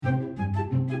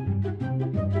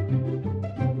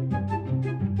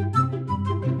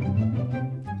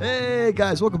Hey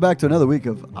guys, welcome back to another week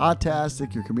of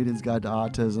Autastic, your comedian's guide to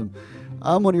autism.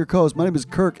 I'm one of your co-hosts. My name is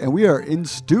Kirk, and we are in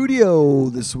studio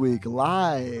this week,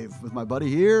 live with my buddy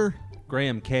here,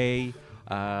 Graham K.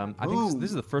 I think this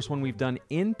is the first one we've done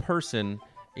in person,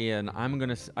 and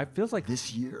I feels like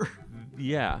this year.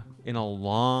 Yeah, in a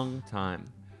long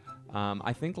time.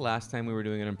 I think last time we were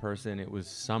doing it in person, it was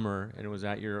summer, and it was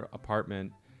at your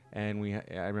apartment, and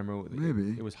I remember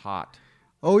Maybe it was hot.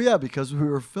 Oh yeah, because we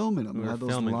were filming them. We had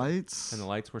those filming, lights, and the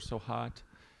lights were so hot.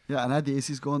 Yeah, and I had the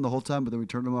ACs going the whole time, but then we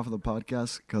turned them off of the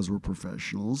podcast because we're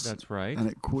professionals. That's right. And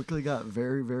it quickly got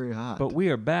very, very hot. But we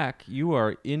are back. You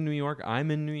are in New York. I'm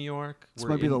in New York. This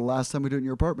might be the last time we do it in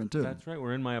your apartment, too. That's right.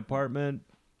 We're in my apartment.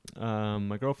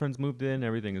 My girlfriend's moved in.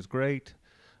 Everything is great.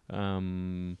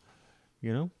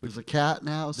 There's a cat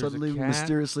now. Suddenly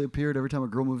mysteriously appeared. Every time a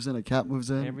girl moves in, a cat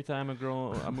moves in. Every time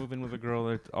I move in with a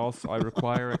girl, I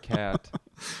require a cat.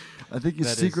 I think you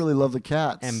secretly love the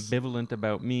cats. Ambivalent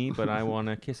about me, but I want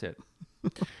to kiss it.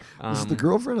 Is it the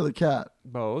girlfriend or the cat?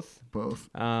 Both. Both.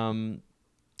 But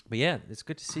yeah, it's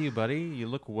good to see you, buddy. You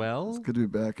look well. It's good to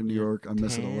be back in New York. I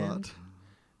miss it a lot.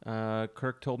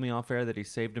 Kirk told me off air that he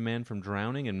saved a man from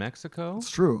drowning in Mexico. It's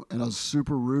true. And I was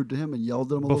super rude to him and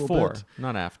yelled at him a little bit. Before,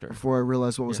 not after. Before I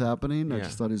realized what was happening. I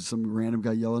just thought he was some random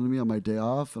guy yelling at me on my day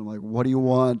off. And I'm like, what do you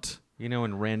want? You know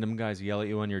when random guys yell at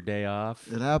you on your day off?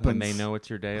 It happens. When they know it's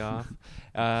your day off.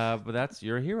 But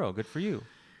you're a hero. Good for you.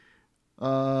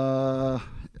 I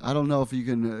don't know if you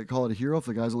can call it a hero if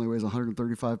the guy only weighs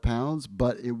 135 pounds,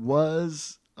 but it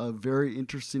was a very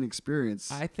interesting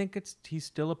experience. I think he's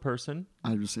still a person.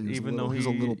 I'm just saying, even though he's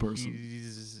a little person. He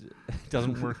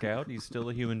doesn't work out. He's still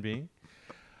a human being.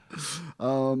 It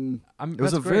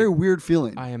was a very weird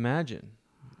feeling. I imagine.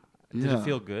 Did it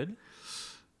feel good?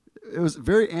 It was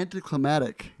very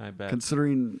anticlimactic, I bet.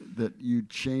 Considering that you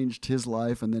changed his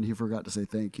life and then he forgot to say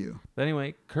thank you. But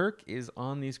anyway, Kirk is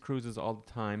on these cruises all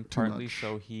the time, partly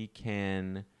so he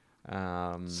can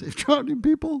save drowning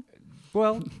people.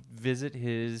 Well, visit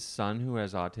his son who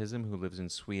has autism, who lives in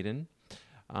Sweden,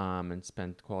 and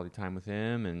spend quality time with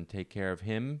him and take care of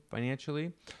him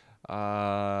financially.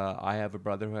 I have a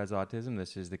brother who has autism.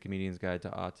 This is the Comedian's Guide to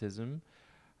Autism.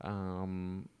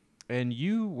 And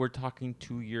you were talking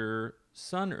to your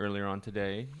son earlier on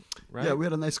today, right? Yeah, we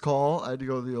had a nice call. I had to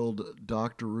go to the old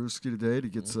Dr. Ruski today to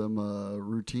get some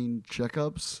routine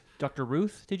checkups. Dr.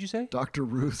 Ruth, did you say? Dr.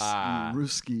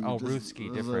 Ruski. Oh,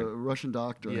 Ruski, different. A Russian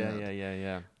doctor.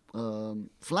 Yeah.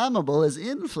 Flammable is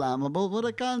inflammable. What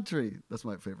a country. That's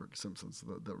my favorite Simpsons,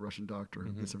 the Russian doctor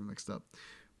who gets everything mixed up.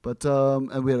 But,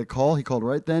 and we had a call. He called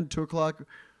right then, 2 o'clock.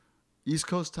 East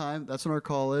Coast time, that's when our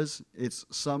call is. It's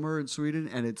summer in Sweden,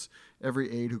 and it's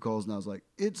every aide who calls now is like,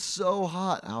 it's so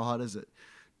hot. How hot is it?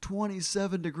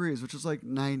 27 degrees, which is like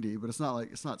 90, but it's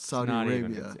not Saudi Arabia.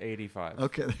 Even, it's 85.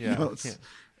 Okay. Yeah.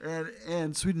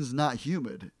 And Sweden's not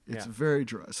humid. It's very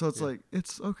dry. So it's like,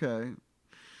 it's okay.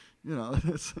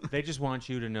 They just want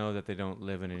you to know that they don't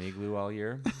live in an igloo all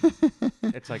year.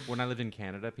 It's like when I lived in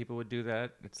Canada, people would do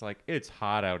that. It's like, it's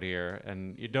hot out here,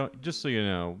 and you don't, just so you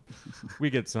know, we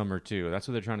get summer too. That's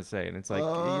what they're trying to say. And it's like,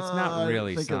 it's not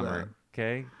really summer,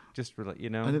 okay? Just, I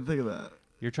didn't think of that.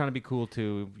 You're trying to be cool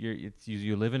too.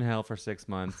 You live in hell for 6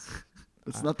 months.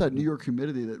 It's not that New York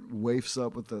humidity that wafts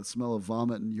up with the smell of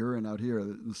vomit and urine out here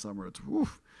in the summer. It's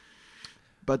woof.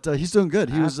 But he's doing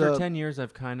good. After 10 years,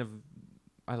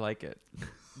 I like it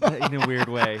in a weird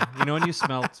way. You know when you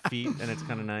smell feet and it's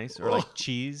kind of nice, or like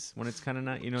cheese when it's kind of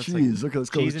nice. It's cheese. Like okay, let's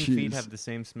go cheese with and cheese. feet have the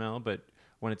same smell, but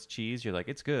when it's cheese, you're like,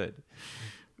 it's good.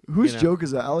 Whose joke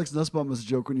is that? Alex Nussbaum has a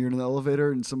joke when you're in an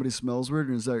elevator and somebody smells weird.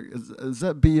 And is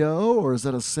that BO or is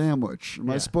that a sandwich? Am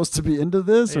I supposed to be into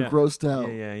this or grossed out?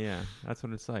 Yeah. That's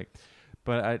what it's like.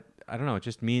 But I don't know. It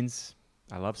just means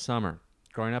I love summer.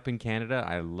 Growing up in Canada,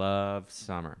 I love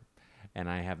summer, and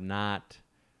I have not.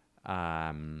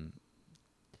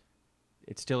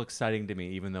 It's still exciting to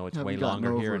me, even though it's way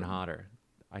longer here and hotter.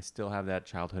 I still have that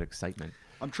childhood excitement.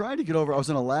 I'm trying to get over. I was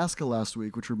in Alaska last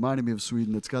week, which reminded me of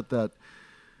Sweden. It's got that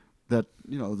the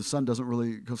sun doesn't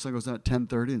really. The sun goes down at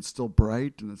 10:30 and it's still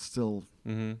bright and it's still.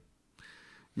 Mm-hmm.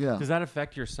 Yeah. Does that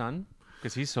affect your son?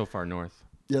 Because he's so far north.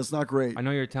 Yeah, it's not great. I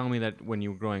know you're telling me that when he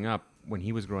was growing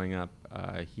up,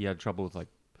 he had trouble with like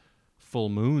full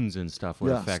moons and stuff.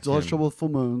 Still has trouble with full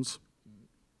moons.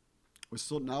 We're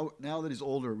still now that he's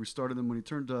older. We started him when he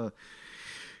turned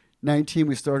 19.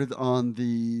 We started on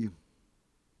the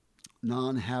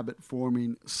non-habit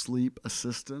forming sleep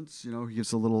assistance. He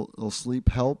gives a little sleep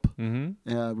help.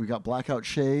 Mm-hmm. We got blackout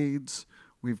shades.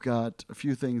 We've got a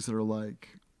few things that are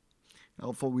like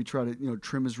helpful. We try to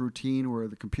trim his routine where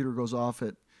the computer goes off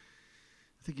at.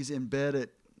 I think he's in bed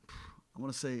at I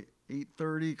want to say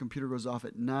 8:30. Computer goes off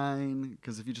at 9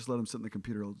 because if you just let him sit in the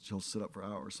computer, he'll sit up for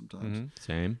hours sometimes. Mm-hmm.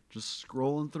 Same. Just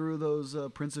scrolling through those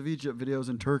Prince of Egypt videos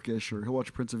in Turkish, or he'll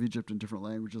watch Prince of Egypt in different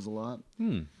languages a lot.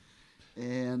 And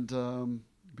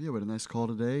we had a nice call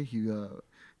today.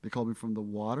 They called me from the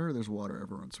water. There's water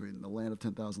everywhere in Sweden, the land of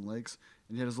 10,000 lakes.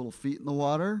 And he had his little feet in the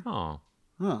water. Oh.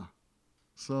 Huh.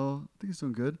 So I think he's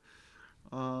doing good.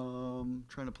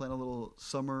 Trying to plan a little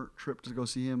summer trip to go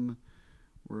see him.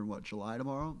 We're in July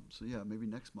tomorrow? So yeah, maybe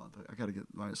next month. I got to get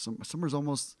my summer's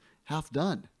almost half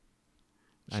done.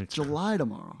 It's July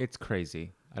tomorrow. It's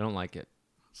crazy. I don't like it.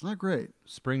 It's not great.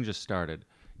 Spring just started.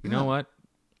 You know what?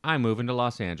 I'm moving to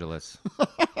Los Angeles.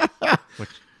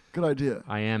 Good idea.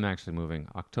 I am actually moving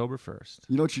October 1st.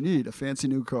 You know what you need? A fancy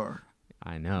new car.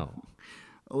 I know.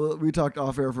 We talked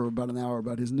off air for about an hour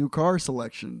about his new car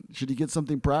selection. Should he get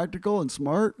something practical and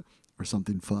smart or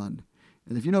something fun?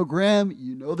 And if you know Graham,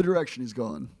 you know the direction he's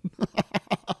going.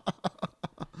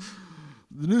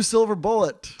 The new Silver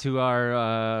Bullet. To our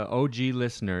OG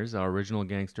listeners, our original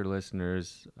gangster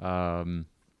listeners,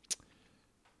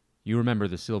 you remember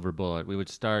the Silver Bullet. We would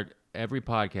start every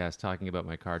podcast talking about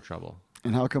my car trouble.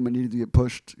 And how come it needed to get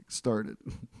pushed started?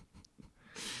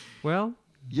 Well,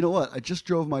 you know what? I just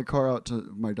drove my car out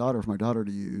to my daughter for my daughter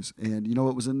to use. And you know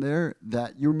what was in there?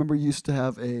 That you remember used to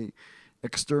have a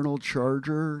external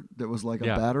charger that was like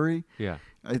a battery? Yeah.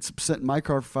 It's sat in my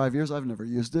car for 5 years. I've never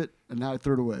used it. And now I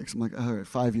threw it away. Because I'm like, all right,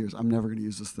 5 years. I'm never going to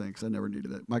use this thing because I never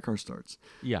needed it. My car starts.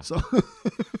 Yeah. So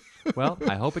well,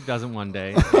 I hope it doesn't one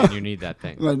day and you need that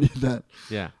thing. I need that.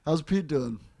 Yeah. How's Pete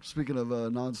doing? Speaking of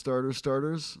non-starters.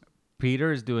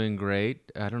 Peter is doing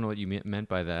great. I don't know what you meant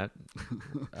by that.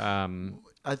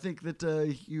 I think that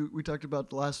we talked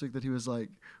about last week that he was like,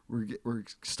 we're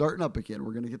starting up again.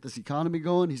 We're going to get this economy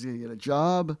going. He's going to get a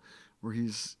job where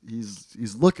he's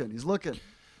looking. He's looking.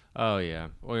 Oh, yeah.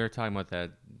 Well, we were talking about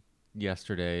that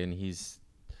yesterday, and he's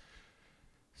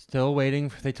still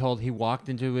waiting. He walked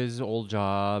into his old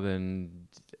job, and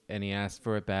he asked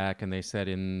for it back, and they said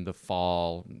in the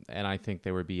fall, and I think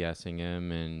they were BSing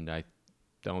him, and I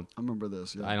remember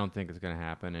this. Yeah. I don't think it's going to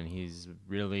happen, and he's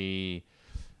really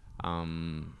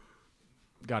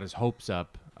got his hopes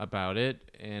up about it.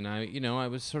 And I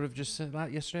was sort of just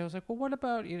about yesterday. I was like, well, what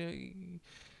about he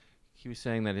was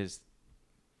saying that his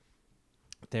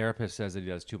therapist says that he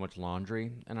does too much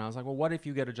laundry, and I was like, well, what if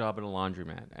you get a job at a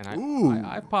laundromat? And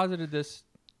I've posited this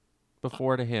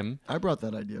before to him. I brought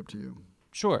that idea up to you.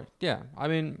 Sure, yeah. I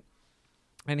mean,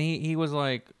 and he was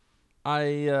like,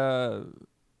 I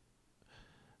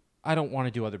don't want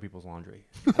to do other people's laundry.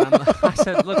 And I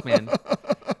said, look, man,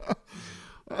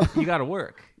 you got to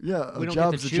work. Yeah, a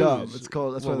job's a job.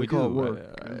 That's why they call it work.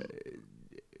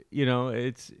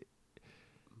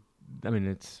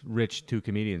 It's rich two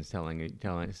comedians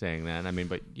saying that. I mean,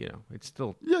 but it's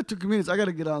still. Yeah, two comedians. I got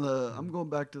to get on I'm going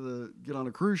back to get on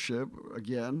a cruise ship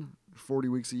again. 40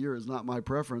 weeks a year is not my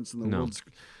preference in the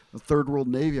third world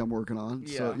Navy I'm working on.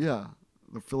 Yeah. So yeah.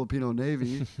 The Filipino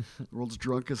Navy, the world's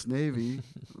drunkest Navy,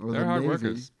 or they're the hard Navy.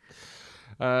 Workers.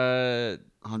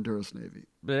 Honduras Navy.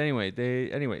 But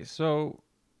anyway. So,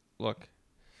 look,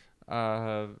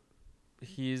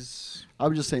 he's.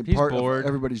 I'm just saying, part bored. Of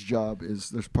everybody's job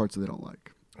is there's parts that they don't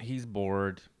like. He's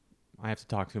bored. I have to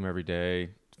talk to him every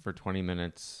day for 20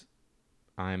 minutes.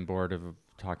 I'm bored of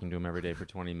talking to him every day for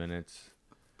 20 minutes.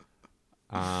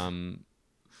 But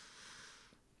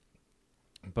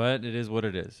it is what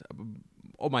it is.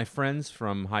 Oh, my friends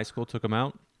from high school took him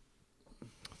out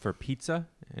for pizza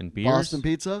and beers. Boston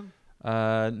Pizza?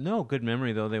 No, good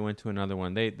memory though. They went to another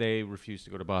one. They refused to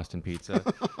go to Boston Pizza.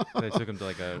 They took him to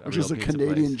like a which real is a pizza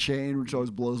Canadian place. chain, which always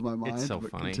blows my mind. It's so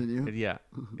but funny. Continue. Yeah,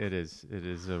 it is. It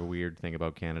is a weird thing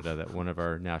about Canada that one of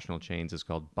our national chains is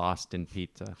called Boston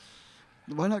Pizza.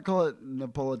 Why not call it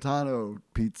Napolitano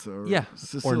pizza? Or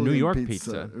or New York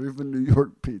pizza. Or even New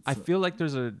York pizza. I feel like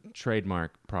there's a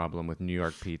trademark problem with New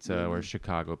York pizza or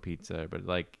Chicago pizza, but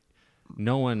like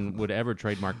no one would ever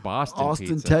trademark Austin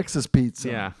pizza. Texas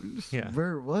pizza. Yeah.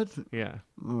 What? Yeah.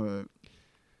 All right.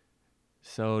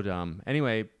 So dumb.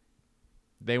 Anyway,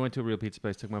 they went to a real pizza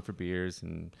place, took them out for beers,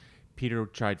 and Peter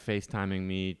tried FaceTiming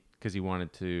me because he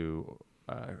wanted to...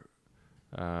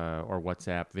 or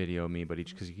WhatsApp video me, but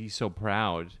because he's so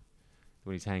proud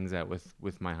when he hangs out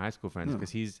with my high school friends,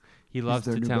 because he loves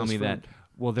to tell me that,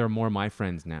 well, they're more my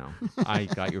friends now. I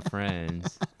got your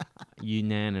friends, you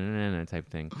na type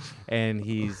thing, and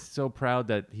he's so proud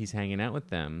that he's hanging out with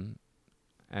them,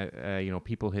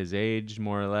 people his age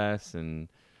more or less, and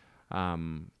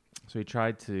so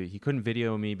he couldn't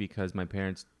video me because my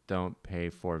parents don't pay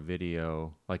for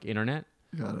video like internet.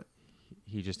 Got it.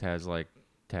 He just has like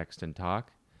text and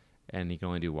talk, and he can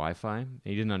only do Wi-Fi. And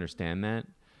he didn't understand that,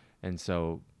 and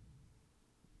so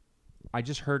I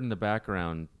just heard in the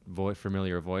background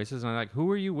familiar voices, and I'm like,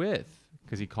 "Who are you with?"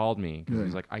 Because he called me. Because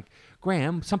he's like,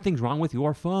 "Graham, something's wrong with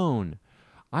your phone.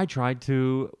 I tried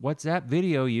to WhatsApp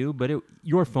video you, but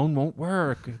your phone won't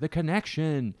work. The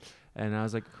connection." And I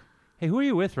was like, "Hey, who are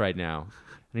you with right now?"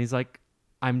 And he's like,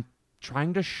 "I'm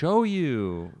trying to show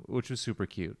you," which was super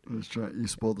cute. You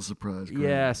spoiled the surprise. Great.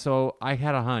 Yeah, so I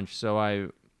had a hunch. So I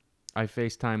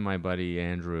FaceTimed my buddy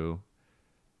Andrew,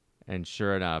 and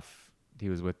sure enough, he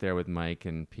was there with Mike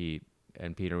and Pete,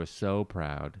 and Peter was so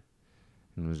proud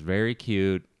and was very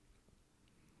cute.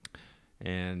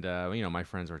 And my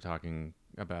friends were talking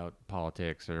about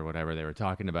politics or whatever they were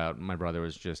talking about. My brother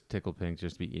was just tickled pink,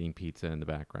 just be eating pizza in the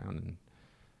background, and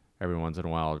every once in a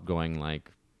while going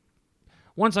like,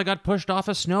 "Once I got pushed off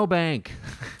a snowbank."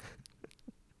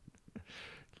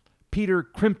 Peter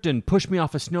Crimpton pushed me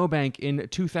off a snowbank in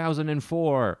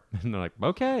 2004. And they're like,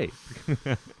 "Okay."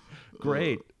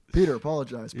 Great. Peter,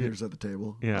 apologize. Peter's at the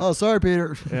table. Yeah. "Oh, sorry,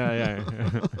 Peter." Yeah.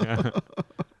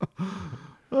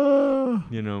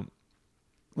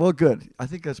 Well, good. I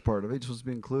think that's part of it. Just supposed to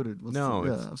be included.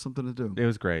 Have something to do. It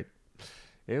was great.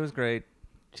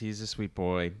 He's a sweet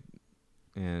boy.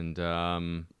 And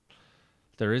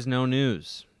there is no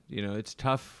news. It's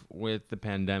tough with the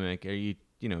pandemic.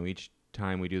 Each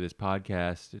time we do this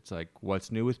podcast, it's like,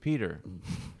 what's new with Peter?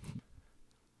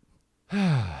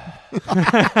 A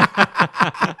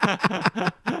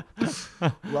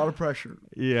lot of pressure.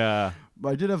 Yeah.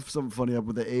 But I did have something funny up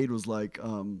with the aid. Was like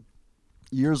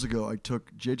years ago, I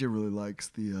took JJ really likes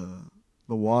the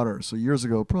water. So years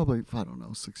ago, probably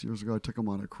 6 years ago, I took him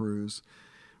on a cruise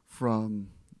from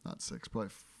not 6,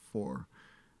 probably 4,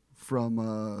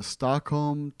 from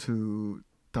Stockholm to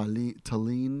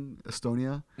Tallinn,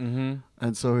 Estonia. Mm-hmm.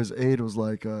 And so his aide was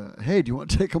like, "Hey, do you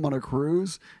want to take him on a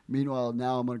cruise?" Meanwhile,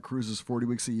 now I'm on cruises 40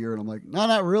 weeks a year. And I'm like, "No,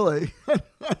 not really."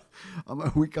 I'm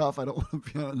a week off. I don't want to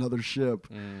be on another ship.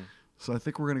 Mm. So I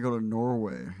think we're going to go to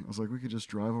Norway. I was like, we could just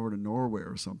drive over to Norway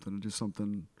or something and do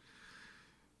something.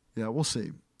 Yeah, we'll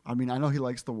see. I mean, I know he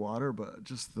likes the water, but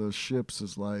just the ships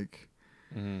is like,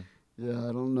 yeah,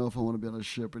 I don't know if I want to be on a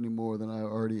ship any more than I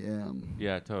already am.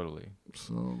 Yeah, totally.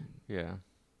 So. Yeah.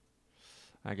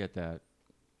 I get that.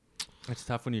 It's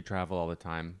tough when you travel all the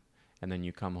time and then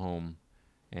you come home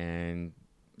and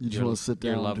you just want to sit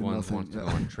down. Your loved and do ones nothing. want to go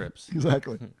on trips.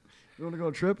 Exactly. You want to go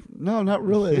on a trip? No, not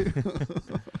really.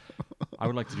 I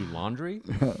would like to do laundry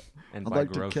and I'd buy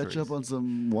like groceries. to catch up on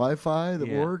some Wi-Fi that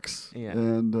works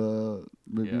and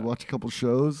maybe watch a couple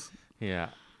shows. Yeah,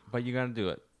 but you got to do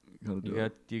it. You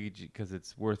got to because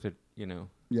it's worth it,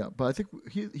 Yeah, but I think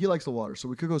he likes the water, so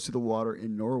we could go see the water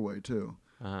in Norway too.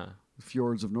 Uh-huh. The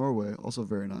fjords of Norway, also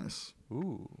very nice.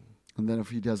 Ooh. And then if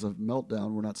he has a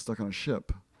meltdown, we're not stuck on a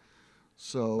ship.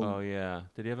 So. Oh yeah.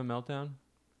 Did he have a meltdown?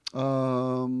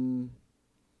 I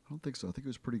don't think so. I think it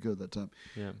was pretty good that time.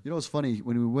 Yeah. It's funny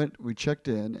when we checked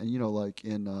in, and like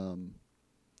in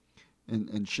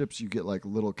ships you get like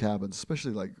little cabins,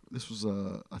 especially like this was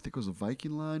I think it was a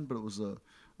Viking line, but it was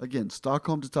again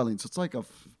Stockholm to Tallinn, so it's like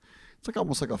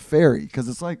almost like a ferry because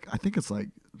it's like I think it's like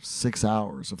 6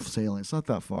 hours of sailing. It's not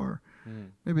that far.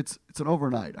 Maybe it's an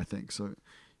overnight. I think so.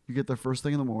 You get there first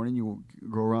thing in the morning. You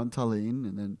go around Tallinn,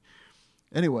 and then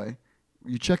anyway.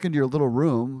 You check into your little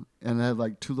room, and it had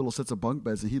like 2 little sets of bunk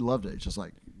beds, and he loved it. He's just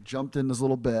like jumped in this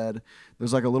little bed.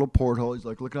 There's like a little porthole. He's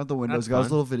like looking out the windows. Got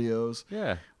his little videos.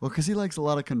 Yeah. Well, because he likes a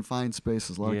lot of confined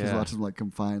spaces. A lot of kids watch him like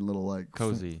confined little like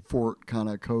cozy fort kind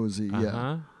of cozy. Uh-huh.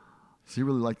 Yeah. So he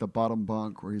really liked the bottom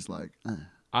bunk where he's like.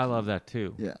 I love that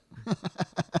too. Yeah.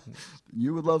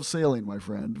 You would love sailing, my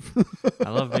friend.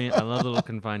 I love little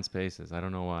confined spaces. I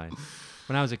don't know why.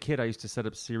 When I was a kid, I used to set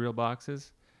up cereal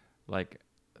boxes, like.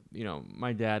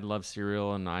 My dad loved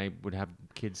cereal, and I would have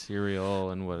kids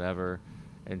cereal and whatever,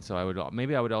 and so I would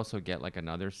also get like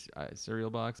another cereal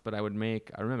box. But I would build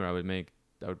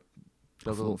a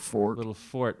little fort.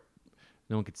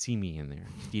 No one could see me in there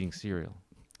just eating cereal.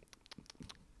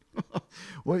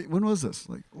 Wait, when was this?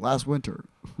 Like last winter?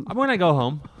 When I go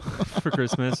home for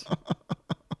Christmas.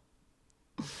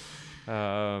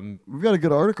 We've got a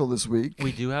good article this week.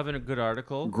 We do have a good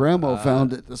article. Grandma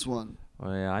found it. This one.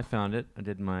 Oh yeah, I found it. I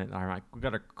did my. All right, we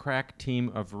got a crack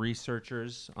team of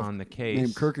researchers on the case.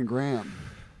 Named Kirk and Graham.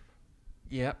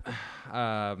 Yep.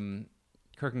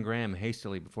 Kirk and Graham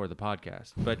hastily before the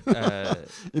podcast. But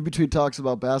in between talks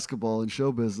about basketball and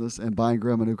show business and buying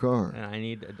Graham a new car. and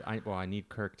I need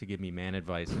Kirk to give me man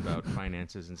advice about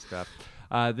finances and stuff.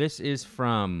 This is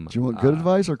from. Do you want good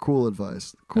advice or cool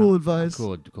advice? Cool advice.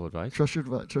 Cool advice. Trust your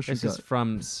gut. This is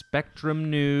from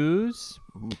Spectrum News.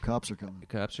 Ooh, cops are coming.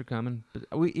 Cops are coming.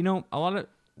 But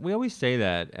we always say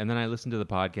that, and then I listen to the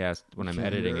podcast when I'm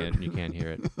editing it, and you can't hear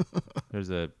it. There's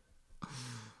a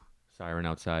siren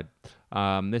outside.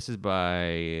 This is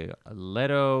by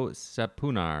Leto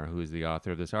Sapunar, who is the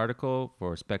author of this article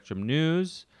for Spectrum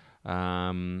News.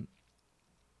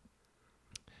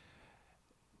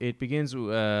 It begins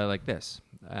like this.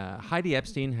 Heidi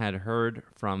Epstein had heard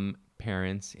from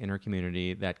parents in her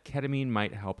community that ketamine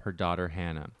might help her daughter,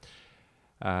 Hannah.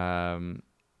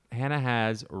 Hannah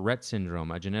has Rett syndrome,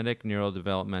 a genetic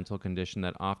neurodevelopmental condition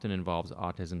that often involves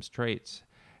autism's traits.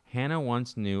 Hannah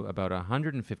once knew about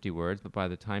 150 words, but by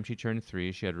the time she turned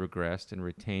 3, she had regressed and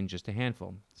retained just a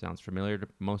handful. Sounds familiar to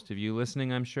most of you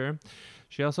listening, I'm sure.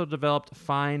 She also developed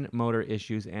fine motor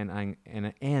issues and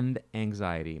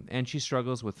anxiety, and she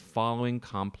struggles with following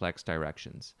complex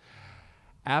directions.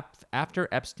 After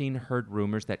Epstein heard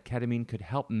rumors that ketamine could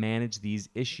help manage these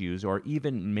issues or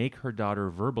even make her daughter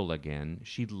verbal again,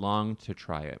 she longed to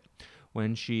try it.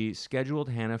 When she scheduled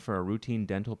Hannah for a routine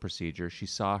dental procedure, she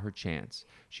saw her chance.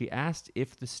 She asked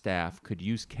if the staff could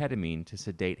use ketamine to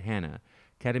sedate Hannah.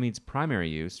 Ketamine's primary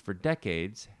use for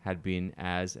decades had been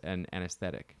as an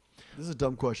anesthetic. This is a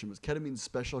dumb question. Was ketamine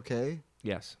Special K?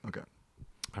 Yes. Okay.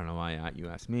 I don't know why you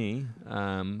asked me.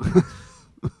 I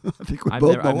think we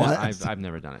both know why. I've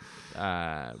never done it.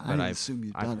 But I assume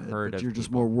you've done it, but you're just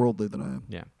people. more worldly than I am.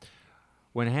 Yeah.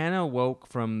 When Hannah woke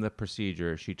from the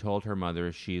procedure, she told her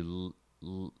mother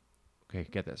okay,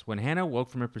 get this. When Hannah woke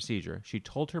from her procedure, she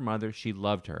told her mother she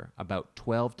loved her about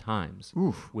 12 times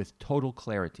with total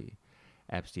clarity,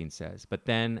 Epstein says. But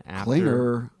then after...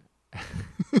 Cleaner.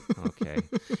 Okay.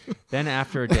 Then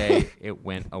after a day, it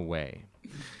went away.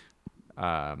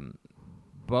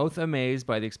 Both amazed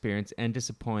by the experience and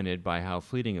disappointed by how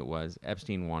fleeting it was,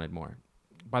 Epstein wanted more.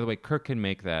 By the way, Kirk can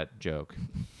make that joke.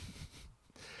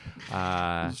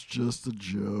 It's just a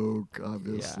joke,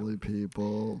 obviously,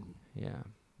 people. Yeah.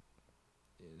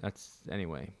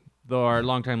 Anyway. Though our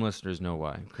longtime listeners know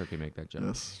why Kirk can make that joke.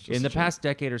 Yes, in the past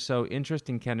decade or so, interest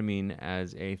in ketamine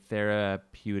as a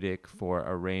therapeutic for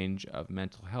a range of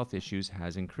mental health issues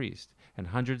has increased, and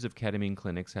hundreds of ketamine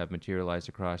clinics have materialized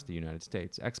across the United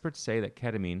States. Experts say that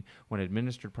ketamine, when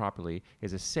administered properly,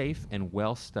 is a safe and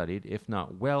well-studied, if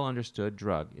not well-understood,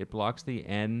 drug. It blocks the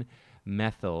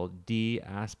N-methyl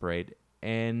D-aspartate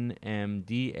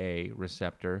NMDA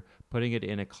receptor, putting it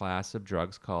in a class of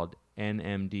drugs called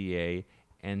NMDA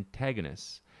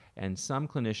antagonists, and some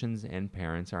clinicians and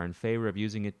parents are in favor of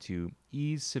using it to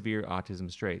ease severe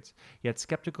autism traits. Yet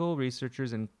skeptical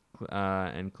researchers and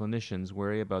clinicians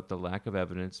worry about the lack of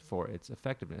evidence for its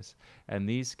effectiveness, and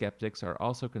these skeptics are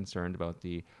also concerned about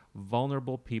the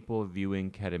vulnerable people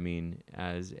viewing ketamine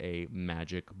as a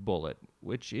magic bullet,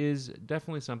 which is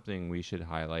definitely something we should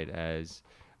highlight as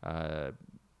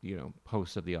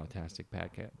hosts of the Autastic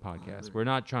podcast. We're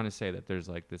not trying to say that there's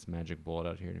like this magic bullet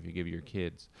out here, and if you give your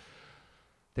kids,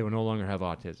 they will no longer have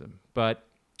autism. But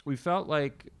we felt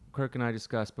like Kirk and I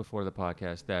discussed before the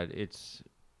podcast that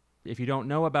if you don't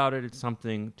know about it, it's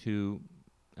something to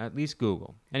at least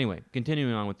Google. Anyway,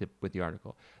 continuing on with the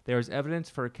article. There is evidence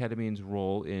for ketamine's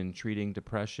role in treating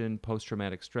depression,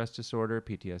 post-traumatic stress disorder,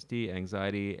 PTSD,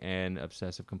 anxiety, and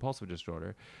obsessive-compulsive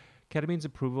disorder. Ketamine's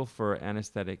approval for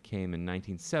anesthetic came in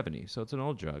 1970, so it's an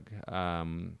old drug.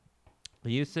 The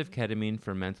use of ketamine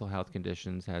for mental health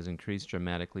conditions has increased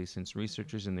dramatically since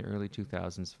researchers in the early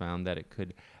 2000s found that it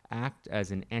could act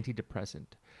as an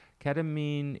antidepressant.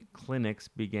 Ketamine clinics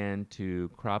began to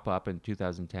crop up in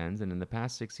 2010s, and in the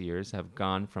past 6 years have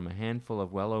gone from a handful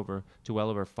of well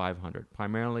over 500,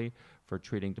 primarily for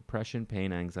treating depression,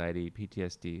 pain, anxiety,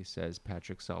 PTSD, says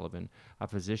Patrick Sullivan, a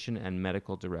physician and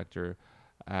medical director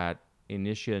at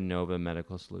Initia Nova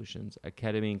Medical Solutions, a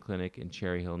ketamine clinic in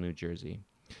Cherry Hill, New Jersey.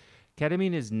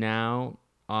 Ketamine is now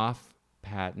off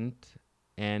patent,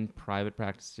 and private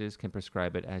practices can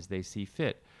prescribe it as they see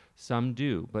fit. Some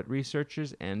do, but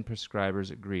researchers and prescribers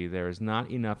agree there is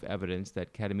not enough evidence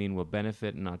that ketamine will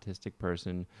benefit an autistic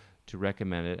person to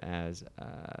recommend it as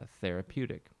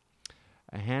therapeutic.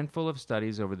 A handful of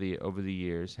studies over the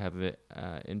years have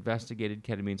investigated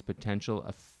ketamine's potential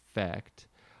effect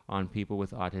on people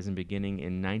with autism, beginning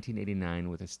in 1989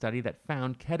 with a study that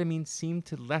found ketamine seemed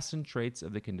to lessen traits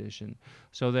of the condition.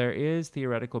 So there is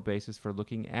theoretical basis for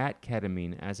looking at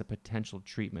ketamine as a potential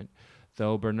treatment.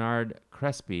 though Bernard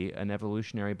Crespi, an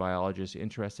evolutionary biologist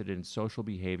interested in social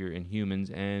behavior in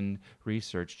humans and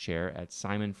research chair at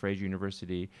Simon Fraser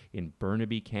University in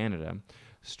Burnaby, Canada,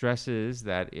 stresses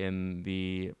that in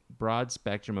the broad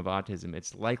spectrum of autism,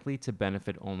 it's likely to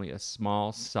benefit only a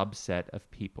small subset of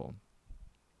people.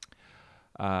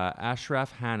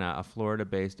 Ashraf Hanna, a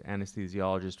Florida-based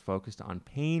anesthesiologist focused on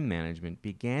pain management,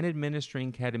 began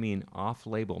administering ketamine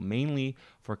off-label, mainly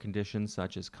for conditions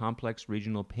such as complex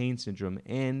regional pain syndrome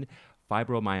and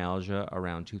fibromyalgia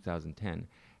around 2010.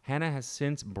 Hanna has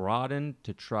since broadened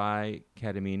to try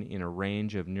ketamine in a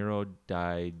range of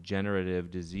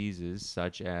neurodegenerative diseases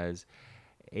such as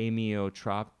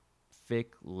amyotrophic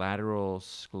lateral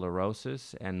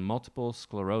sclerosis and multiple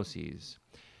scleroses.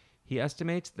 He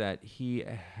estimates that he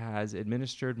has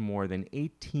administered more than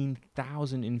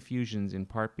 18,000 infusions, in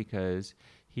part because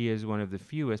he is one of the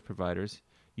fewest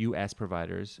U.S.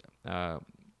 providers,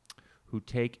 who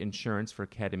take insurance for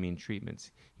ketamine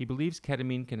treatments. He believes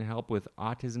ketamine can help with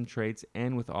autism traits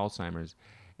and with Alzheimer's,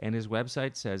 and his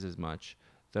website says as much,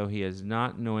 though he has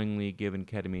not knowingly given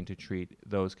ketamine to treat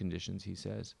those conditions, he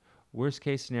says. Worst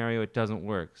case scenario, it doesn't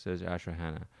work, says Ashraf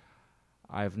Hanna.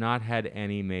 I've not had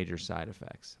any major side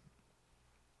effects.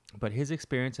 But his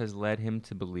experience has led him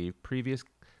to believe previous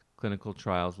clinical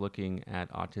trials looking at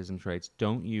autism traits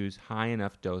don't use high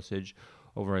enough dosage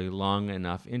over a long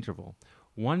enough interval.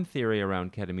 One theory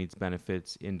around ketamine's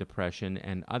benefits in depression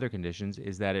and other conditions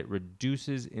is that it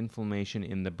reduces inflammation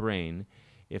in the brain.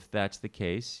 If that's the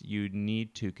case, you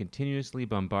need to continuously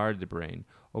bombard the brain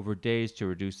over days to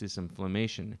reduce this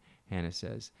inflammation, Hanna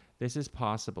says. This is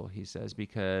possible, he says,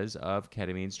 because of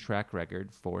ketamine's track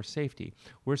record for safety.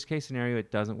 Worst case scenario,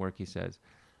 it doesn't work, he says.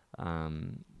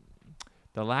 The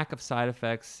lack of side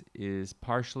effects is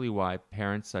partially why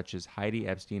parents such as Heidi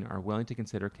Epstein are willing to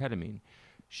consider ketamine.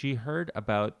 She heard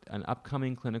about an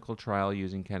upcoming clinical trial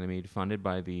using ketamine funded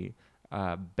by the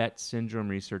Bett Syndrome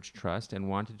Research Trust and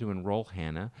wanted to enroll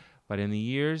Hanna, but in the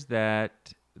years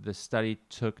that the study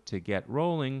took to get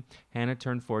rolling, Hanna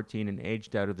turned 14 and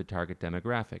aged out of the target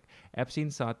demographic. Epstein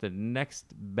sought the next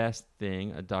best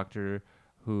thing, a doctor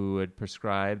who would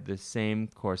prescribe the same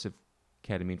course of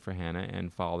ketamine for Hanna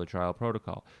and follow the trial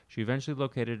protocol. She eventually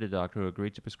located a doctor who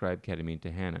agreed to prescribe ketamine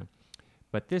to Hanna.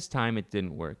 But this time it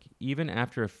didn't work. Even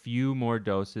after a few more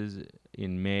doses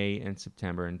in May and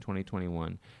September in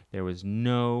 2021, there was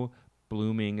no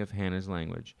blooming of Hanna's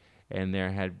language, and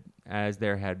there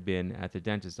had been at the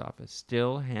dentist's office.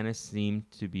 Still, Hanna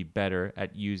seemed to be better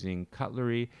at using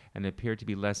cutlery and appeared to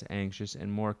be less anxious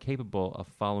and more capable of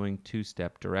following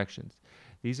two-step directions.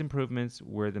 These improvements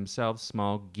were themselves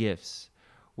small gifts.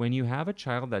 When you have a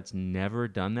child that's never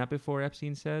done that before,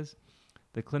 Epstein says,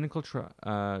 the clinical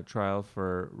trial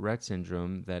for Rett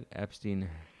syndrome that Epstein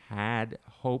had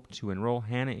hoped to enroll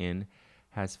Hanna in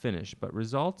has finished, but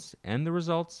the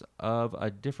results of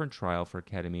a different trial for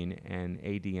ketamine and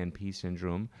ADNP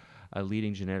syndrome, a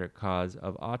leading genetic cause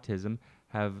of autism,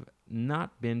 have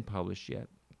not been published yet.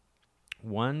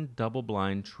 One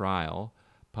double-blind trial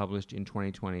published in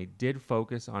 2020 did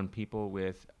focus on people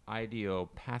with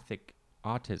idiopathic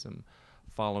autism,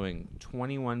 following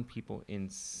 21 people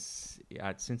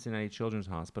at Cincinnati Children's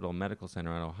Hospital Medical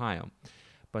Center in Ohio.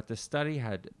 But the study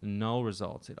had null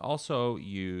results. It also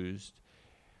used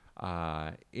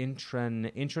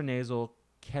intranasal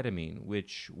ketamine,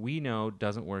 which we know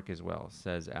doesn't work as well,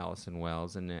 says Allison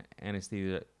Wells, an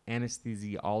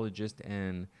anesthesiologist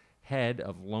and head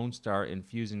of Lone Star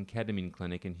Infusion Ketamine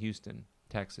Clinic in Houston,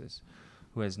 Texas,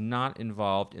 who is not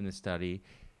involved in the study.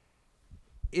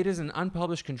 It is an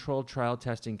unpublished controlled trial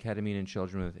testing ketamine in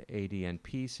children with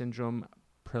ADNP syndrome.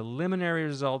 Preliminary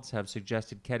results have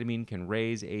suggested ketamine can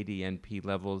raise ADNP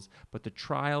levels, but the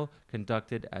trial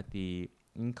conducted at the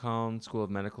Lincoln School of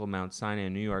Medical, Mount Sinai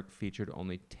in New York featured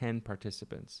only 10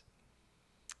 participants.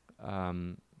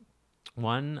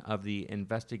 One of the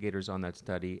investigators on that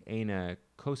study, Aina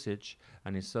Kosic,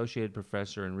 an associate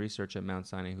professor in research at Mount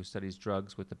Sinai who studies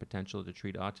drugs with the potential to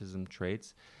treat autism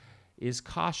traits, is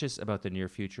cautious about the near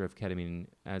future of ketamine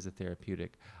as a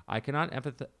therapeutic. I cannot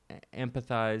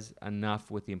emphasize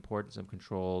enough with the importance of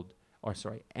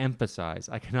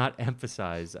I cannot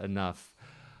emphasize enough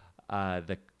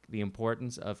the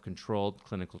importance of controlled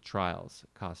clinical trials,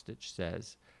 Kostic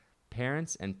says.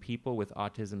 Parents and people with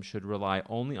autism should rely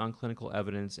only on clinical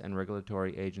evidence and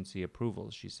regulatory agency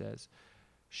approvals, she says.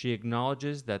 She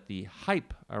acknowledges that the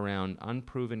hype around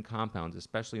unproven compounds,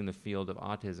 especially in the field of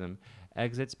autism,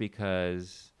 exits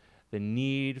because the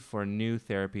need for new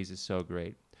therapies is so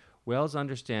great. Wells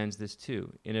understands this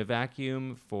too. In a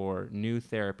vacuum for new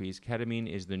therapies,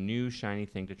 ketamine is the new shiny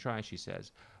thing to try, she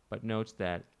says, but notes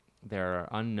that there are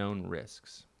unknown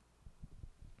risks.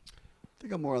 I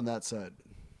think I'm more on that side.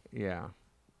 Yeah.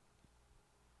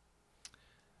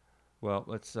 Well,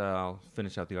 let's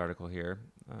finish out the article here.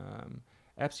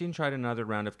 Epstein tried another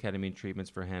round of ketamine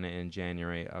treatments for Hannah in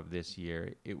January of this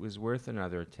year. It was worth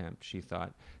another attempt, she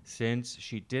thought, since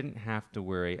she didn't have to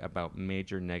worry about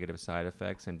major negative side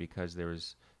effects and because there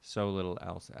was so little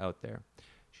else out there.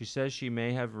 She says she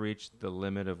may have reached the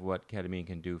limit of what ketamine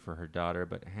can do for her daughter,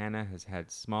 but Hannah has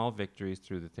had small victories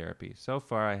through the therapy. So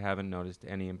far, I haven't noticed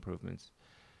any improvements,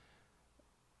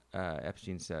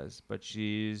 Epstein says, but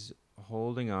she's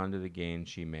holding on to the gain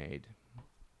she made.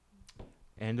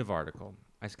 End of article.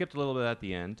 I skipped a little bit at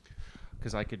the end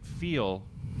because I could feel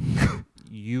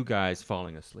you guys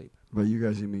falling asleep. By you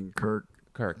guys, you mean Kirk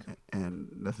and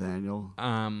Nathaniel?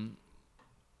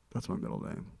 That's my middle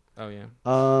name. Oh, yeah?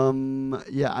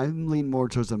 Yeah, I'm leaning more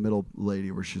towards the middle lady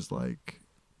where she's like,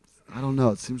 I don't know.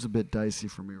 It seems a bit dicey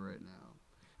for me right now.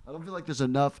 I don't feel like there's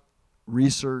enough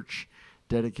research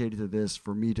dedicated to this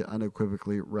for me to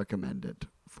unequivocally recommend it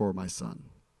for my son.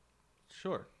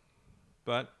 Sure.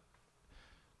 But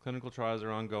clinical trials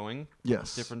are ongoing.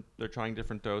 Yes. They're trying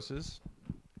different doses.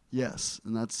 Yes,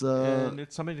 and that's and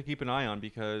it's something to keep an eye on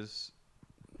because,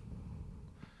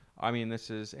 I mean, this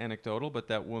is anecdotal, but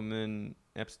that woman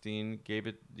Epstein gave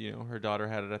it. You know, her daughter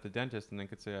had it at the dentist, and then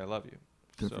could say, "I love you."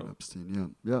 Different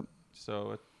Epstein, yeah, yep.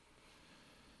 So,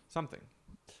 something.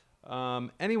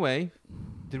 Anyway,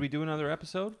 did we do another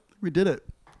episode? We did it.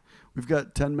 We've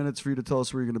got 10 minutes for you to tell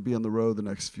us where you're going to be on the road the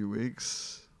next few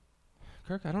weeks.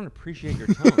 Kirk, I don't appreciate your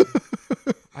tone.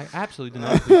 I absolutely do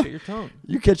not appreciate your tone.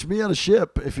 You catch me on a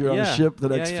ship if you're on a ship the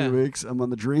next few weeks. I'm on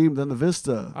the Dream, then the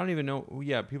Vista. I don't even know.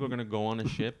 Yeah, people are going to go on a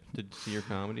ship to see your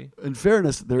comedy. In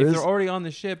fairness, if they're already on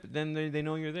the ship, then they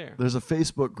know you're there. There's a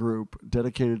Facebook group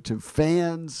dedicated to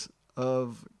fans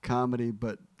of comedy,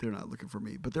 but they're not looking for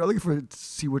me. But they're looking to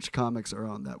see which comics are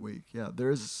on that week. Yeah,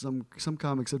 there is some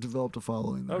comics have developed a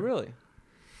following there. Oh, really?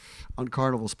 On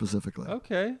Carnival specifically.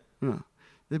 Okay. Yeah.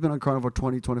 They've been on Carnival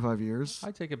 20, 25 years.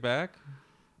 I take it back.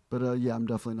 But yeah, I'm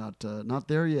definitely not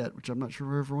there yet, which I'm not sure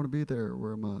if I ever want to be there.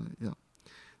 Where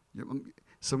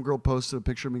some girl posted a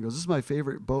picture of me and goes, "This is my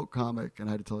favorite boat comic," and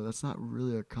I had to tell her that's not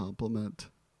really a compliment,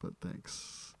 but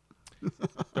thanks.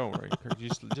 Don't worry, Kirk,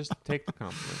 just take the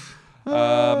compliment.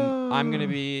 I'm going to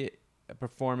be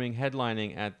performing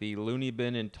headlining at the Looney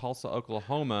Bin in Tulsa,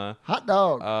 Oklahoma. Hot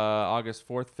dog. August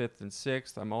 4th, 5th, and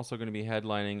 6th. I'm also going to be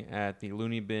headlining at the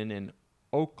Looney Bin in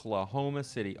Oklahoma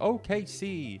City,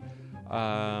 OKC,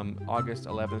 August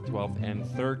 11th, 12th, and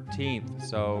 13th.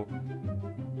 So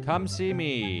come see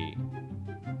me.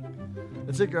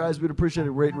 That's it, guys. We'd appreciate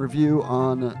a rate and review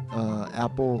on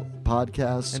Apple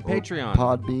Podcasts and Patreon,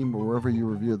 Podbeam, or wherever you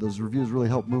review. Those reviews really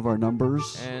help move our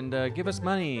numbers. And give us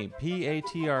money,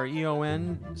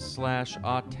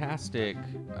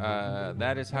 Patreon/autastic.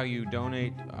 That is how you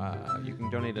donate. You can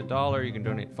donate $1. You can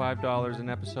donate $5 an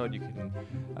episode. You can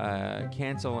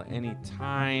cancel any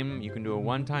time. You can do a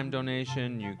one-time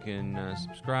donation. You can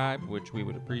subscribe, which we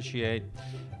would appreciate.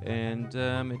 And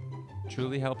it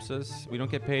truly helps us. We don't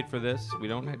get paid for this. We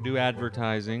don't do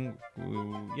advertising.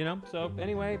 So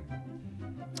anyway,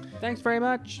 thanks very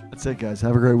much. That's it, guys.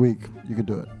 Have a great week. You can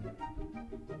do it.